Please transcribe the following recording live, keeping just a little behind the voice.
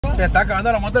Se está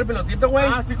acabando la moto del pilotito, güey.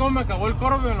 Ah, así como me acabó el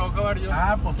coro, me lo voy a acabar yo.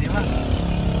 Ah, pues sí, va.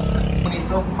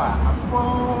 Bonitos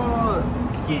papos.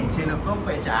 ¿Quién se lo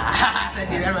compra? Se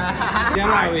tira más. Ya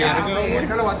la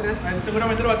verga, lo va a traer.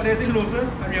 Seguramente lo va a traer sin luces,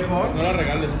 el viejón. No la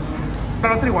regales.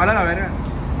 El otro igual a la verga.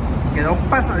 Quedó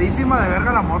pasadísima de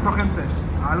verga la moto, gente.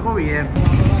 Algo bien.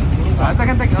 Esta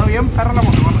gente quedó bien perra la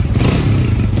motona.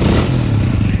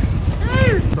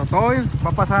 MOTOTOYS va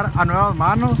a pasar a nuevas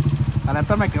manos. La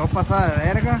neta me quedó pasada de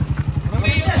verga.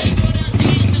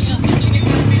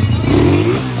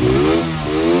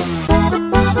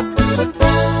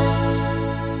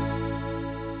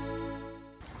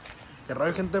 ¿Qué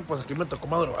rollo, gente? Pues aquí me tocó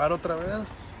madrugar otra vez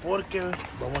porque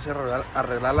vamos a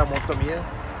arreglar la moto mía.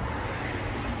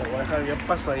 La voy a dejar bien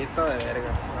pasadita de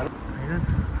verga. Miren,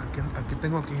 aquí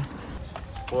tengo aquí.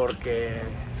 Porque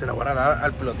se la voy a regalar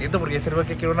al pilotito porque dice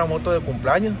que quiere una moto de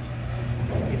cumpleaños.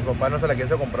 Y su papá no se la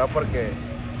quiso comprar porque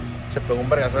se pegó un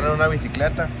vergazón en una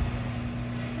bicicleta.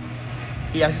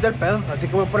 Y así está el pedo. Así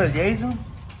que voy por el Jason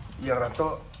y al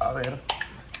rato a ver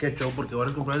qué show, porque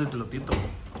ahora es cumpleaños del pilotito.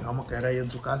 Y vamos a quedar ahí en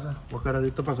su casa. Voy a quedar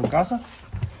ahorita para su casa.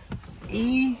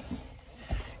 Y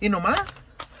nomás,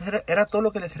 era todo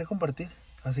lo que les quería compartir.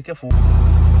 Así que fue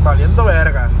valiendo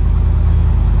verga.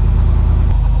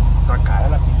 Está cara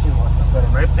la pinche gota, pero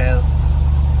no hay pedo.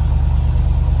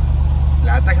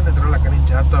 La neta que te traigo la cara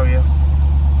hinchada todavía.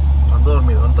 Ando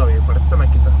dormidón todavía, parece que se me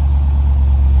quita.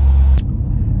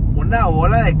 Una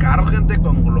bola de carro, gente,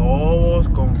 con globos,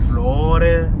 con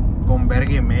flores, con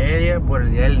verga y media por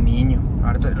el día del niño.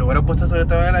 Ahorita le hubiera puesto eso yo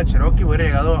todavía en la Cherokee, hubiera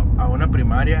llegado a una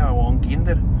primaria o a un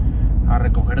kinder a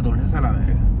recoger dulces a la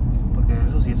verga. Porque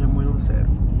eso sí, soy muy dulcero.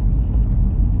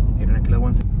 Miren, aquí les voy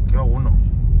a enseñar. Aquí va uno.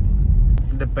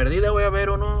 De perdida voy a ver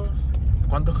unos...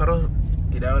 ¿Cuántos carros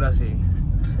iré a ver así?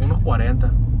 Unos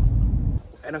 40.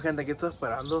 Bueno, gente, aquí estoy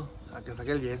esperando a que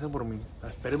saque el Jason por mí.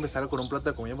 Espero empezar con un plato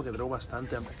de comida porque traigo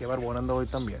bastante hambre. Qué barbonando hoy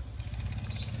también.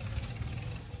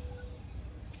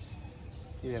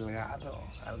 Y delgado,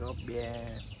 algo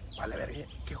bien. Vale, verga,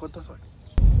 qué joto soy.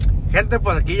 Gente,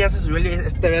 pues aquí ya se subió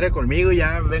este verga conmigo y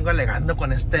ya vengo alegando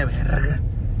con este verga.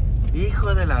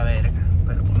 Hijo de la verga.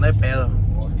 Pero pues no hay pedo.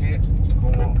 Porque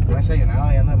como no he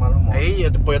desayunado y ando de mal humor. Ey,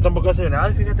 pues yo tampoco he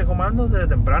desayunado y fíjate cómo ando desde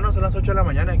temprano, son las 8 de la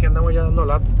mañana y aquí andamos ya dando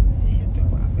lata. Y yo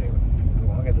tengo hambre, güey.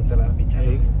 Como que tú te la vas a pinchar.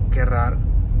 Ey, qué raro.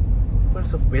 Pues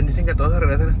bien dicen que todos se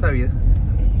regresan en esta vida.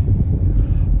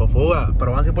 O fuga,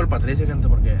 pero vamos a ir por el Patricio, gente,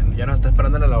 porque ya nos está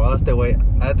esperando en el lavado este güey.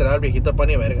 Ha de traer al viejito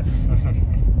pan y verga.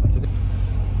 Así que...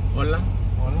 Hola.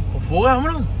 Hola. O fuga,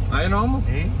 vámonos. Ahí no vamos.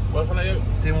 Sí. Voy a poner yo.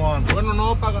 Simón. Bueno, no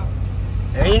voy a pagar.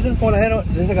 Ey, ese es como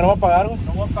dice que no va a pagar, güey.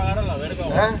 No voy a pagar a la verga,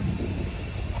 güey.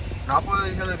 No,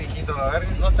 pues dígale al viejito, la verga.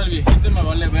 No, hasta el viejito y me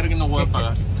vale verga y no voy a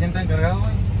pagar. ¿Quién está encargado,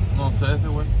 güey? No sé ese,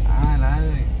 güey. Ah, el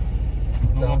Adri.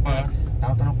 No voy a pagar.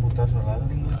 Estamos todos putazos al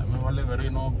Adri, güey. Ay, me vale verga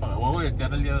y no voy a pagar. Voy a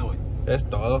bolletear el día de hoy. Es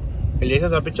todo. El Jason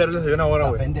se va a pinchar el desayuno ahora, Está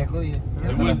güey. pendejo, güey. Ya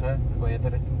te güey. lo sabes. Voy a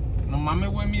tener esto. No mames,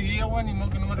 güey, mi día, güey, ni modo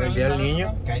que no me regales El día del nada,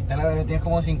 niño. güey. Que ahí está la verga, tienes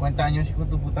como 50 años, hijo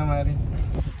de tu puta madre.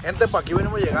 Gente, pues aquí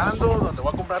venimos llegando, donde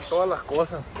voy a comprar todas las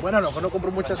cosas. Bueno, a lo mejor no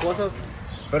compro muchas cosas,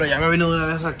 pero ya me vino de una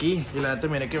vez aquí. Y la neta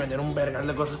miré que vendieron un vergal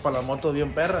de cosas para las motos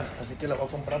bien perras. Así que las voy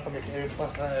a comprar para que quede bien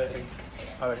pasada de verga.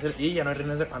 A ver si... Y ya no hay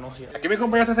rines de... Ah, no, sí. Aquí mi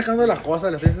compañero está sacando las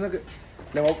cosas. Le estoy diciendo que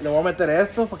le voy a meter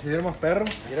esto para que se vea más perro.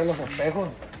 Miren los espejos.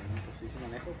 Sí, sí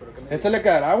manejo, pero ¿qué me Este le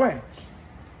quedará, güey.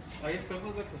 Hay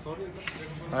espejos de accesorios,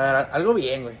 ¿no? A ver, algo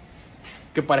bien, güey.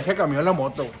 Que parezca camión la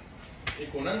moto, güey. Y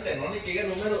con un antenón y que diga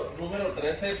número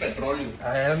 13 de petróleo. A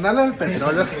ver, andale el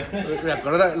petróleo. Me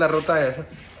acuerdo la ruta esa.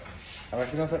 A ver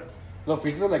si no sé. Los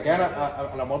filtros le quedan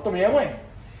a la moto mía, güey.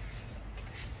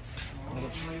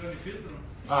 No iba el filtro.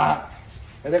 Ah,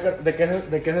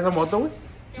 ¿de qué es esa moto, güey?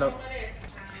 No.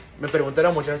 Me pregunté a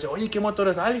la muchacha, oye, ¿qué motor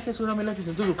es? Ah, le dije, es una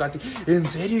 1800 Ducati. ¿En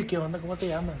serio? ¿Y qué onda? ¿Cómo te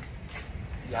llamas?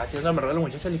 Ya, que onda, me robó la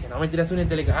muchacha. Le dije, no, mentira, es una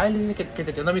Intelica. Ah, le dije que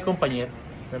te atienda a mi compañero.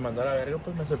 Me mandó a la verga,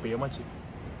 pues me cepilló machi.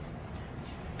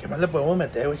 ¿Qué más le podemos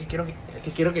meter, güey? Es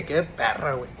que quiero que quede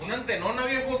perra, güey. Una antenona,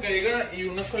 viejo, que diga, y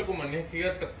unas calcomanías que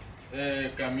diga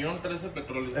camión 13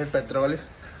 petróleo. El petróleo.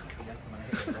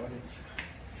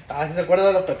 Ah, ¿sí se acuerda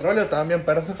de los petróleos? Estaban bien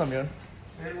perros ese camión.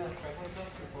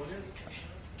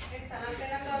 Está la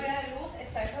antena todavía de luz,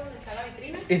 está esa donde está la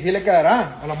vitrina. ¿Y si le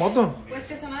quedará a la moto? Pues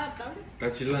que son adaptables.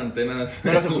 Está chila la antena.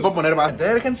 Pero se ocupa poner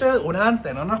bastante, gente, unas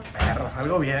antenonas perras,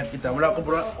 algo bien. Y también le voy a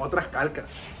comprar otras calcas.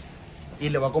 Y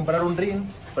le voy a comprar un ring,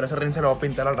 pero ese ring se lo voy a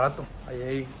pintar al rato.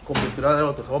 Ahí con pintura de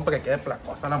autosón para que quede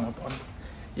placosa la moto.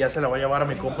 Y ya se la voy a llevar a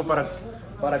mi compa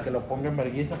para que lo ponga en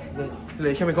vergüenza. Le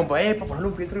dije a mi compa, para ponerle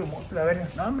un filtro de moto, la verga.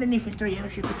 No, hombre, ni filtro lleva,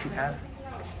 siete chingada.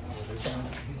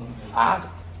 Ah,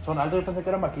 son altos, yo pensé que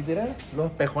eran maquitas, ¿eh? Los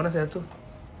espejones de estos.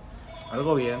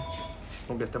 Algo bien.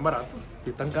 Aunque estén baratos. Si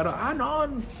están caros. Ah, no.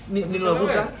 Ni los voy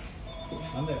a usar.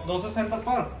 ¿Dónde? 260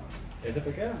 par. ¿Ese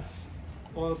qué era?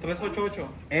 O 388.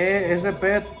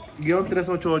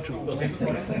 ESP-388.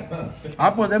 240.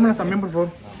 Ah, pues démelos también, por favor.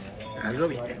 Algo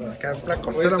bien. Acá la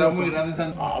cosa de la Está moto. muy grande esa.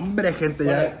 Hombre, gente,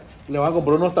 ya le voy a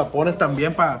comprar unos tapones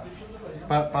también para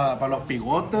los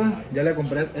pivotes. Ya le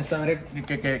compré esta verga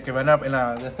que ven en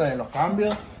la esta de los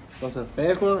cambios, los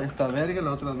espejos, estas vergas,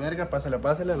 las otras vergas,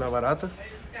 pásale, la barata.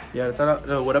 Y ahorita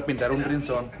le voy a pintar un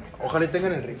rinzón. Ojalá y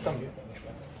tengan el rig también.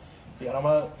 Y ahora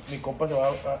más mi compa se va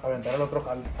a aventar el otro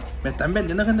jale. Me están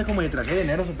vendiendo, gente, como si traje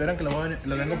dinero, supieran que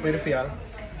le vengo a pedir fiado.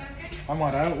 Vamos a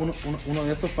agarrar uno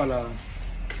de estos para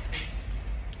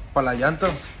la llanta,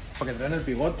 para que traigan el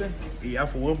pivote y ya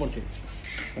fútbol porque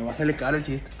me va a salir caro el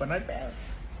chiste, pues no hay pedo.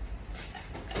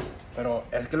 Pero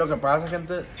es que lo que pasa,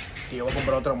 gente, que yo voy a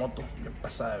comprar otra moto, que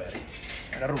pasa de ver,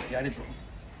 era ruquear y todo.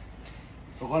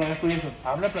 ¿Tú cuando ves tú dices,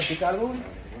 habla, platica algo, güey?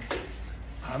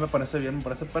 Ah, me parece bien, me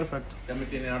parece perfecto. Ya me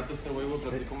tiene harto este huevo,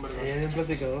 platico un verga. Es bien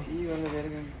platicador. Y vale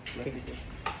verga. Platico.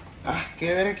 Ah,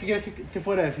 ¿qué verga? ¿Qué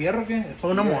fuera de fierro? ¿Qué? Es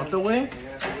para una moto, güey.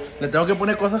 Le tengo que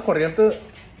poner cosas corrientes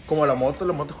como la moto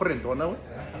es corrientona, güey.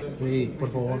 Sí,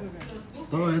 por favor.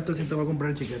 Todo esto que te va a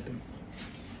comprar el chiquete.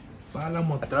 Para la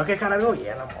moto. Tengo que dejar algo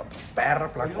bien la moto.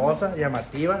 Perra, placosa,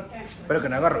 llamativa. Pero que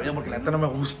no haga ruido porque la neta no me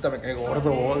gusta, me cae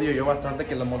gordo, odio yo bastante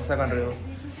que las motos hagan ruido.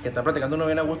 Que está platicando uno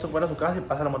bien a gusto fuera de su casa y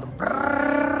pasa la moto.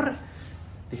 Prrrr.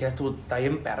 Dije, tú, está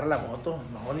bien perra la moto.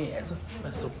 No, ni eso.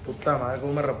 Es su puta madre,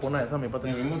 cómo me repugna eso a mi pata.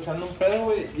 Me vimos echando un pedo,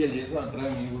 güey, y el Jason atrás de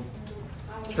mí, güey.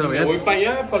 Se lo Me voy para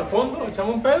allá, para el fondo,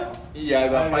 echamos un pedo y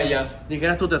ya va para allá.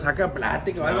 Dijeras tú, te saca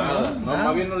plática o algo. Nada, no,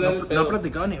 más bien no le da el pedo. No he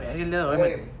platicado ni verga el día de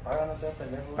hoy. Paga, no seas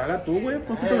pendejo. Paga tú, güey,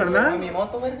 pues tu carnal. mi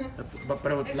moto, verga.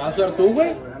 Pero la vas a usar tú,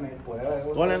 güey. Puede,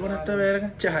 Hola con esta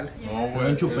verga, chale. No, Tengo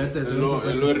un chupete, es tengo un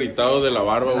chupete. lo irritado de la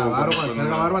barba, La güey. barba, que es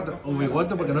la barba o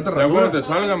bigote porque no te Ya cuando rasura. te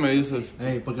salga me dices.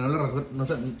 Ey, porque no le rasura, no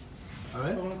sé. A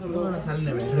ver, no sale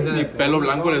de verga. Ni pelo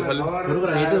blanco le sale. Puro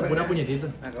granito de pura puñetita.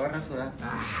 Me acabo de rasurar.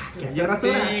 Que ya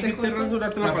rasuraste, ¿Qué te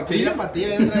rasuraste la patilla?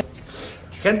 patilla?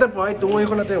 Gente, pues ahí tuvo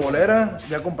hijo la tebolera.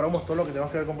 Ya compramos todo lo que tenemos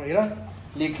que comprar. Mira,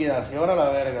 liquidación a la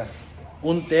verga.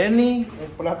 Un tenis,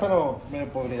 un plátano medio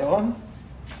podridón,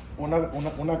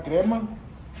 una crema.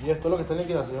 Y esto es lo que está en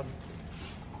liquidación.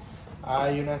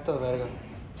 Hay una de estas vergas.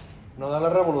 No da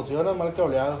las revoluciones, mal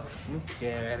cableado. Qué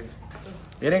verga.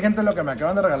 Miren, gente, lo que me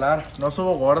acaban de regalar. No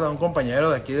subo gorda, un compañero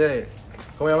de aquí de...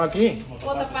 ¿Cómo se llama aquí?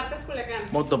 Motopartes Culiacán.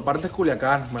 Motopartes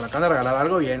Culiacán. Me la acaban de regalar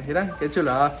algo bien. Miren, qué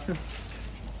chulada.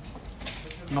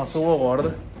 No subo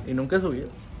gorda. Y nunca he subido.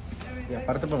 Y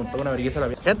aparte, pues me pego una vergüenza la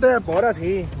vida. Gente, por ahora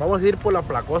sí. Vamos a ir por la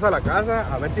placosa a la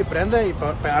casa. A ver si prende. Y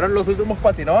pegaron los últimos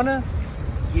patinones.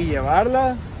 Y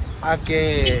llevarla a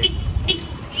que...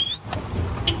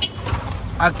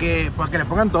 Pues que le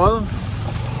pongan todo.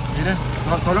 Miren,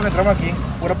 todo lo que entramos aquí,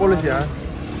 pura publicidad.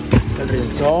 El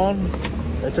rinzón,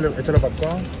 échale para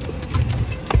acá.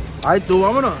 Ay, tú,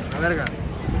 vámonos, la verga.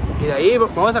 Y de ahí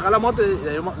vamos a sacar la moto y de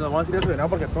ahí nos vamos a ir a desayunar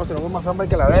porque todos tenemos más hambre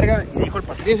que la verga. Y dijo el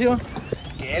Patricio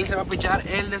que él se va a pichar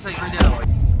el desayuno el día de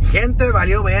hoy. Gente,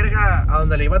 valió verga, a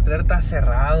donde le iba a traer está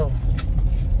cerrado.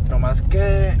 Nomás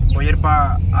que voy a ir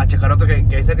a checar otro que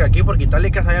hay cerca de aquí porque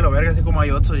Itálicas hay a la verga, así como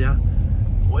hay otro ya.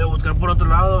 Voy a buscar por otro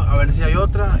lado a ver si hay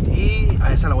otra y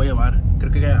a esa la voy a llevar.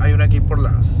 Creo que hay una aquí por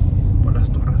las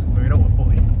torres. Me vino guapo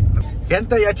hoy.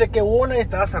 Gente, ya chequé una y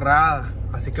estaba cerrada.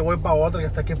 Así que voy para otra que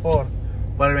está aquí por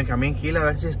el Benjamín Gil a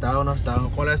ver si está o no está.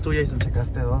 ¿Cuál es tuya? Y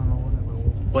checaste dos, ¿no?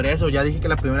 Por eso ya dije que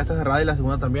la primera está cerrada y la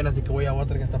segunda también. Así que voy a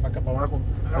otra que está para acá para abajo.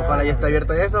 Ojalá ya esté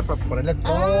abierta esa para ponerle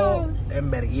todo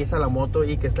en vergüenza a la moto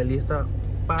y que esté lista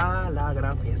para la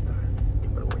gran fiesta.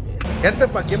 Gente,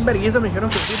 para aquí en vergüenza me dijeron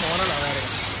que sí, me van a la verga.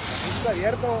 Está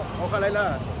abierto, ojalá y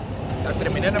la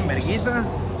terminen en verguiza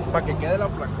para que quede la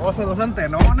placosa, dos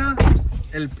antenonas,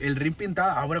 el rim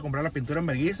pintado. Voy a comprar la pintura en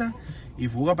verguiza y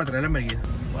fuga para traerla en verguiza.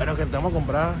 Bueno, gente, vamos a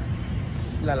comprar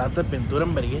la lata de pintura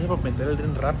en verguiza para pintar el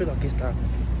rim rápido. Aquí está,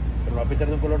 pero lo voy a pintar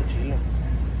de un color chilo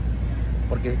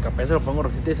porque capaz se lo pongo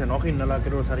rosita y se enoja y no la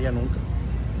quiero usar ya nunca.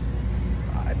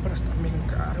 Ay, pero están bien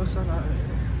caros a la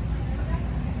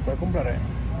verga. ¿Cuál compraré?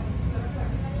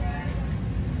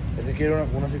 Este quiero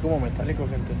uno así como metálico,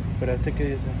 gente. Pero este que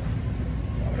dice.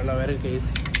 Ahora a ver qué dice.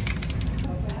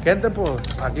 Gente, pues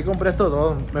aquí compré estos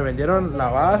dos. Me vendieron la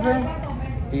base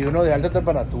y uno de alta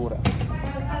temperatura.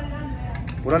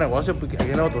 Puro negocio, porque aquí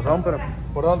en el autosón, pero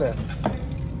 ¿por dónde?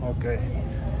 Ok.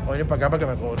 Voy a ir para acá para que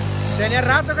me cobre. Tenía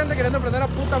rato, gente, queriendo prender la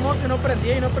puta moto y no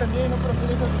prendía, y no prendía, y no prendía,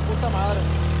 hijo de su puta madre.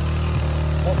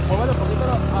 Póngale un poquito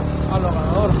al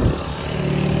logrador.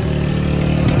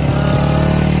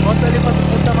 No te digo a tu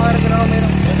puta madre que no lo miro.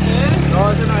 ¿Este es?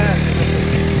 No, ese no es.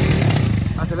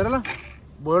 apriétala.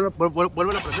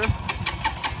 Vuelve a presión.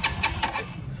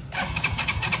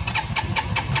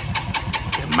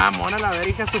 Qué mamona la verga,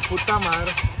 hija de su puta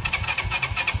madre.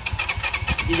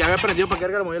 Y ya había aprendido para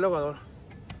cargar el modelo jugador.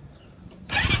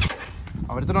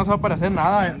 Ahorita no se va a parecer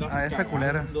nada a esta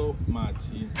culera.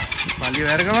 Vale,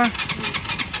 verga, va.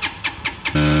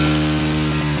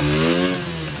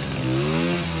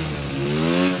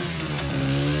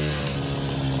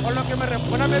 Con lo que me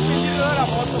repone el pintillo de la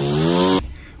moto.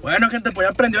 Bueno, gente, pues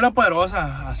ya prendió la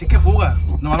poderosa. Así que fuga.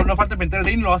 No falta pintar el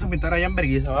ring, lo vas a pintar allá en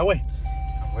vergüenza, va, güey.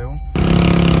 A huevo.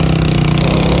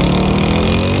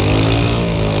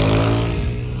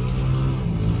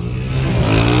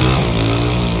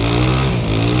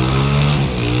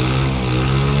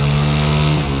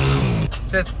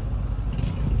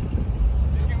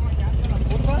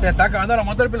 Se está acabando la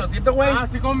moto del pilotito, güey. Ah,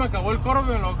 así como me acabó el coro,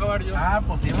 me lo voy a acabar yo. Ah,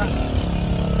 pues sí, man.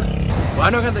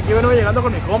 Bueno, gente, aquí vengo llegando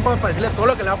con mi compa para decirle todo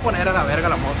lo que le va a poner a la verga a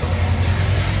la moto.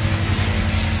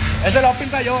 Este lo voy a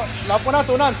pintar yo. Le voy a poner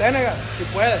hasta una antena, si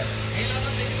puede.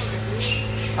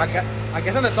 Aquí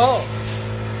hacen de todo.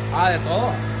 Ah, de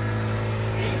todo.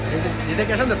 Dice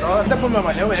que hacen de todo. Este pues me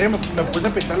valió verga, me puse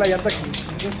a pintar la llanta aquí.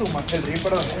 El ring,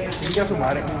 perdón. Sí, a su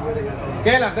madre.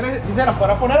 ¿Qué? ¿La antena sí se la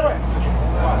podrá poner, güey?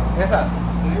 Esa.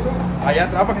 Allá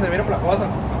atrás para que se mire placosa.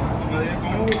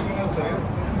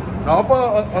 No, pues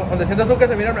donde sientas tú que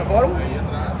se mire mejor, güey.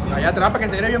 Allá atrás para que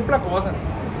se mire bien placosa. A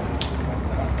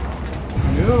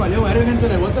mí me valió verga, gente.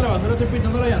 De vuelta a la basura estoy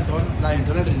pintando la llantona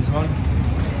del rinzón.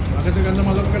 No, que estoy quedando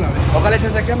más loco que la vez. Ojalá se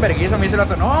seque en vergüenza. Me dice el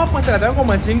otro, no, pues te la tengo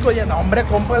como en 5 días. No, hombre,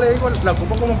 compa, le digo, la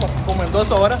ocupo como en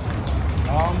 2 horas.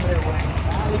 No, hombre, güey.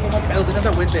 No pedo, tú no te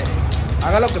agüites.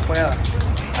 Haga lo que pueda.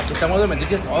 Aquí estamos de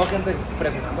metiches todos, gente,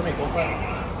 presionando a mi compa.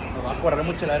 Nos va a correr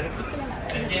mucho la verga.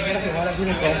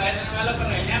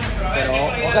 Pero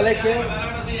ojalá que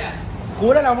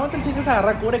cubra la moto, el chiste es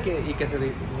agarrar, cubre y que se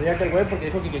diga que el güey porque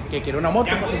dijo que quiere una moto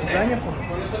para su cumpleaños.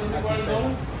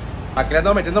 Aquí le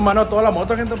estamos metiendo mano a toda la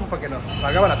moto, gente, pues para que nos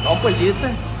salga baratón, pues el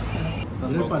chiste.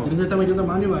 El Patricio está metiendo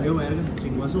mano y valió verga,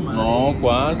 chingó a su madre. No,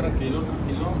 ¿cuál? Tranquilo.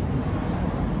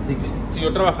 Si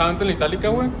yo trabajaba antes en la Itálica,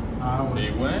 güey. Ah, güey.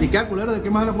 Sí, güey. ¿Y qué culero? ¿De qué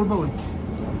más es la culpa, güey?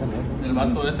 El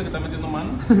vato este que está metiendo mano.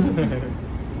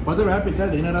 ¿Cuánto le voy a pintar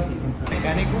el dinero así, gente?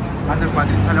 Mecánico.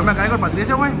 ¿Salió mecánico el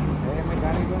Patricio, güey?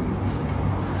 Mecánico.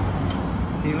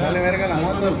 Si vale verga la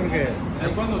moto porque...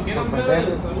 Cuando quieran ver,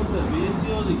 estamos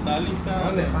servicio de Itálica.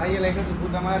 No le falle, le deja su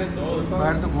puta madre todo. Va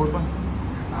a ver tu culpa.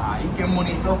 Ay, qué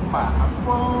bonito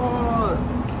papo.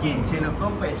 ¿Quién chilo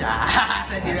con pecha?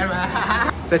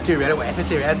 Se chivea, güey, se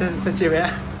chivea.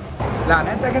 La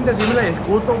neta, gente, sí me la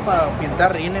discuto para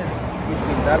pintar rines y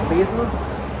pintar pisos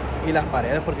y las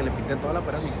paredes, porque le pinté toda la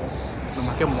pared a mi casa.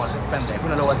 Nomás que me voy a hacer pendejo y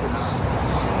no le voy a decir nada.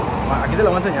 Aquí se lo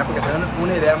voy a enseñar porque tengan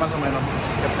una idea más o menos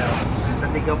qué pedo. La neta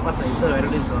sí quedó pasadito de ver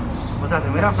el linzón. O sea, se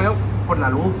mira feo por la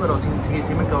luz, pero sí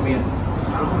me quedó bien.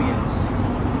 Algo bien.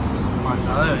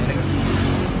 Pasado de verga.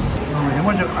 Nos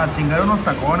venimos a chingar unos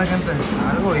tacones, gente.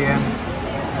 Algo bien.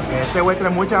 Porque este güey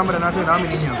trae mucha hambre, no hace nada, mi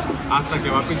niño. Hasta que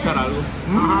va a pinchar algo.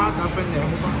 Ah, está pendejo,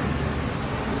 pa.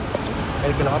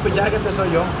 El que lo va a pinchar, gente,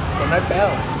 soy yo. Pero no hay pedo.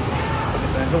 Porque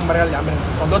tenés un verga de hambre.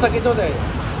 Con 2 taquitos de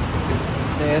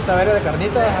esta verga de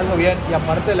carnita es algo bien. Y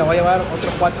aparte le voy a llevar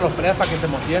otros 4 los precios para que se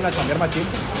motiven a chambear machín.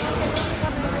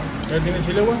 ¿Qué tiene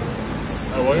chile, güey?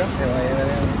 ¿La boya? Se va a llevar.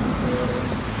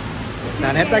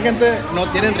 La neta, gente, no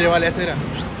tienen rival este, era.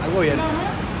 Algo bien.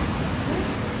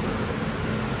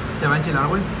 Te va a enchilar,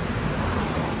 güey.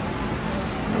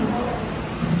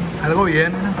 Algo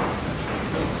bien, mira.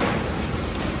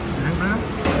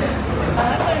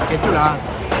 Qué chulada.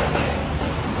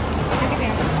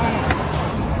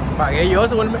 Pagué yo,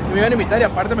 según me iban a invitar y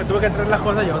aparte me tuve que traer las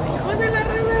cosas yo. Hijo de la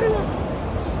re verga.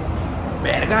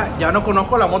 Verga, ya no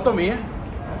conozco la moto mía.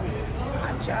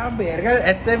 Hacha, verga,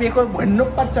 este viejo es bueno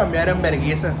para chambear en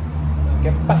verguiza.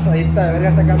 Qué pasadita de verga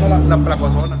está quedando la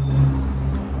placozona.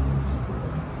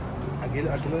 Aquí lo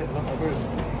dejamos.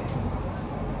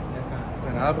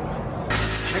 De nada, pues.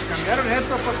 Me cambiaron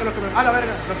esto porque los que me... Ah, la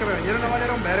verga, los que me vendieron no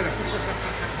valieron verga.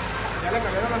 Ya le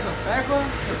cambiaron los espejos.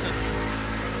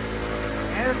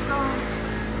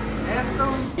 Esto.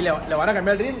 Y le van a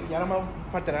cambiar el drill y ahora me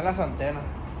faltarán las antenas.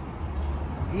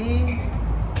 Y...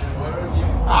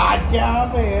 ¡Ah,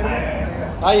 ya, verga!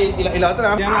 Ay, y la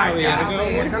otra... ¡Ah, ya,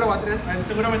 verga! Lo va a traer,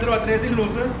 seguramente lo va a traer sin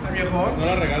luces, el viejo. No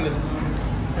la regales.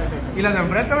 ¿Y las de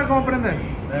enfrente, güey, cómo prenden?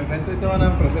 De enfrente te van a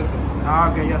en proceso. Ah,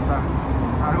 ok, ya está.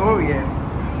 Algo bien.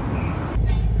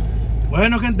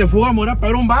 Bueno, gente, fuga, me voy a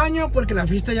pegar un baño porque la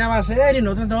fiesta ya va a ser y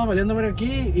nosotros estamos valiendo ver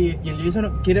aquí y el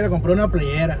Jason quiere ir a comprar una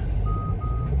playera.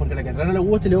 porque la que trae no le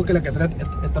gusta y le digo que la que trae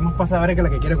está más pasada que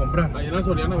la que quiere comprar. Ahí en la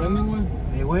Soriana venden, güey.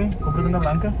 Güey, cómprate una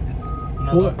blanca.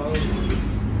 Voy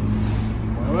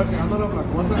quedándolo la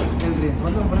cosa, el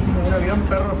rincón de enfrente me era bien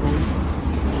perro azul.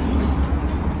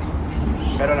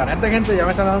 Pero la neta, gente, ya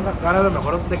me están dando ganas de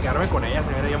mejor de quedarme con ella.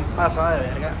 Se mira bien pasada de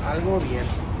verga, algo bien.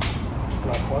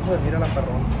 La cosa de mira la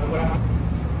perrona.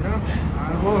 Mira,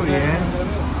 algo bien.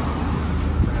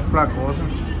 Es la cosa.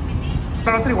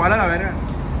 Esta otra igual a la verga.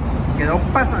 Quedó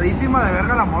pasadísima de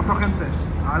verga la moto, gente.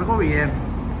 Algo bien.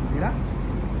 Mira.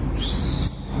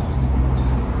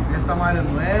 Esta madre es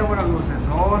nueva, la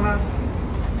lucesona.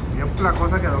 Bien la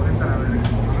cosa quedó, gente, a la verga.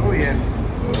 Algo bien.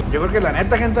 Yo creo que la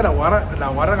neta, gente, la voy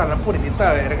a regalar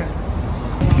puritita de verga.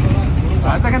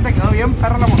 La neta, gente, quedó bien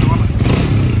perra la motona.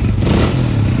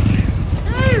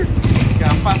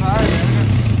 Quedan pasadas de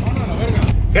verga.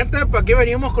 Gente, pues aquí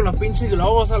venimos con los pinches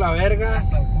globos a la verga.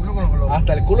 Hasta el culo con los globos.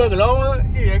 Hasta el culo de globos.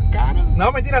 Y bien caro.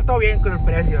 No, mentira, todo bien con el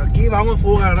precio. Aquí vamos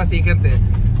fuga, ahora sí, gente.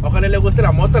 Ojalá les guste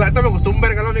la moto. La neta me gustó un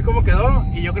vergalo a mí cómo quedó.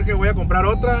 Y yo creo que voy a comprar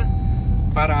otra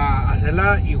para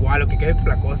hacerla igual, o que quede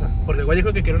placosa. Porque igual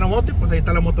dijo que quiere una moto y pues ahí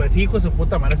está la moto de su hijo, su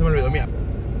puta madre, se me olvidó mía.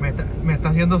 Me está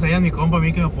haciendo señas mi compa a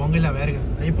mí que me ponga y la verga.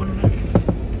 Ahí pone una.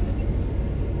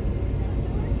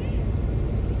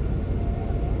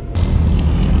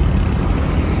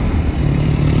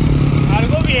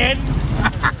 Algo bien.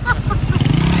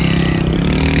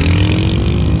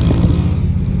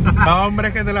 No,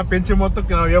 hombre, gente, la pinche moto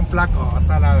quedó bien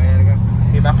placosa, la verga.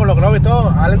 Y bajo los globos y todo,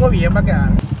 algo bien va a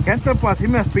quedar. Gente, pues así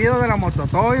me despido de la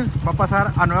MOTOTOYS. Va a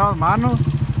pasar a nuevas manos.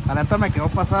 La neta me quedó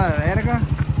pasada de verga.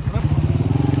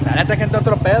 La neta, gente,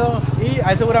 otro pedo. Y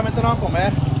ahí seguramente no vamos a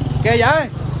comer. ¿Qué, ya?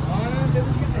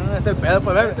 No, es el pedo,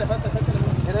 pues, ver.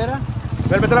 ¿Qué era?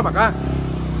 Ver, métela para acá.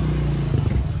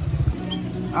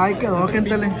 Ahí quedó,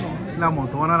 gente, la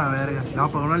motona a la verga. Le vamos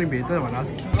a poner una limpieza de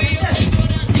balazo.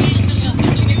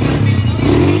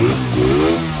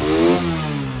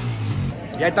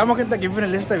 Ya estamos, gente, aquí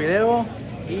finaliza este video.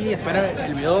 Y esperen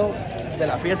el video de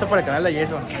la fiesta para el canal de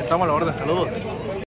Jason. Estamos a la orden, saludos.